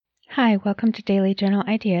Hi, welcome to Daily Journal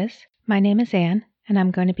Ideas. My name is Anne, and I'm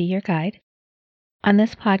going to be your guide. On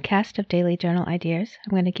this podcast of Daily Journal Ideas,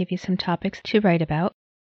 I'm going to give you some topics to write about.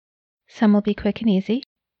 Some will be quick and easy,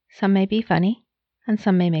 some may be funny, and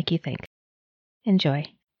some may make you think. Enjoy.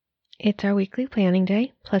 It's our weekly planning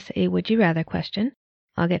day, plus a Would You Rather question.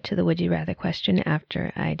 I'll get to the Would You Rather question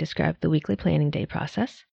after I describe the weekly planning day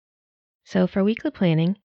process. So for weekly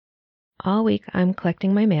planning, all week I'm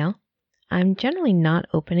collecting my mail. I'm generally not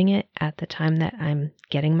opening it at the time that I'm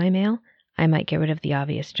getting my mail. I might get rid of the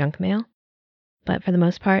obvious junk mail, but for the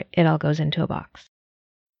most part, it all goes into a box.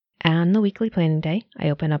 On the weekly planning day,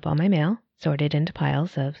 I open up all my mail, sorted into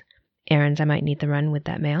piles of errands I might need to run with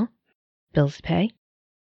that mail, bills to pay,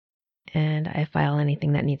 and I file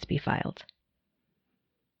anything that needs to be filed.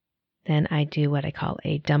 Then I do what I call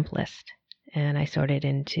a dump list, and I sort it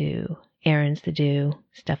into errands to do,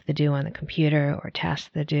 stuff to do on the computer, or tasks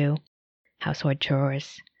to do, household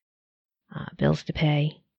chores, bills to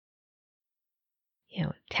pay,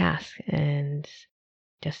 tasks and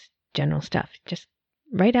just general stuff. Just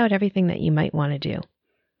write out everything that you might want to do.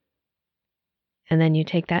 And then you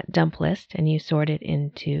take that dump list and you sort it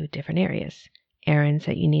into different areas. Errands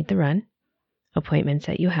that you need to run, appointments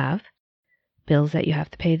that you have, bills that you have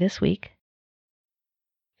to pay this week,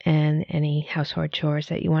 and any household chores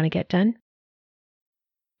that you want to get done.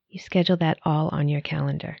 You schedule that all on your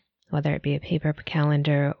calendar, whether it be a paper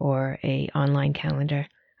calendar or an online calendar.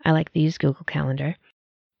 I like to use Google Calendar.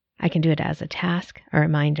 I can do it as a task, a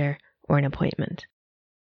reminder, or an appointment.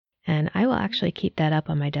 And I will actually keep that up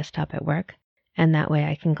on my desktop at work, and that way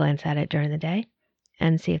I can glance at it during the day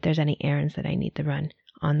and see if there's any errands that I need to run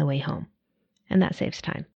on the way home. And that saves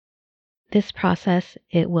time. This process,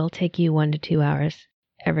 it will take you 1 to 2 hours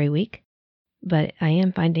every week, but I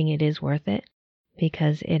am finding it is worth it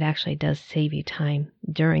because it actually does save you time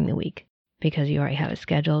during the week because you already have it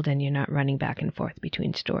scheduled and you're not running back and forth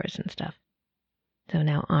between stores and stuff. So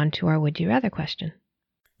now on to our Would You Rather question.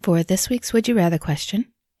 For this week's Would You Rather question,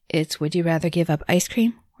 it's would you rather give up ice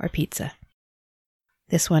cream or pizza?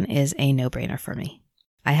 This one is a no-brainer for me.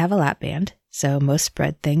 I have a lap band, so most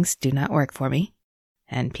bread things do not work for me,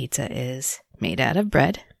 and pizza is made out of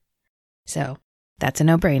bread. So that's a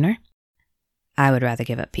no-brainer. I would rather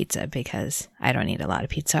give up pizza because I don't eat a lot of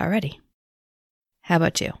pizza already. How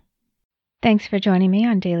about you? Thanks for joining me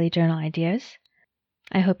on Daily Journal Ideas.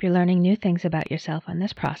 I hope you're learning new things about yourself on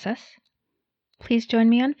this process. Please join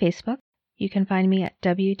me on Facebook. You can find me at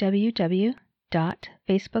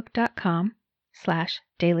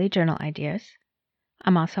www.facebook.com/dailyjournalideas.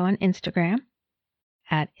 I'm also on Instagram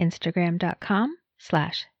at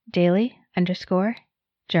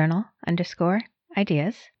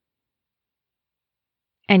instagram.com/daily_journal_ideas.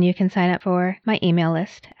 And you can sign up for my email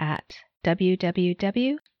list at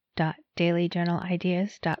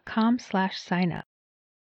www.dailyjournalideas.com/signup.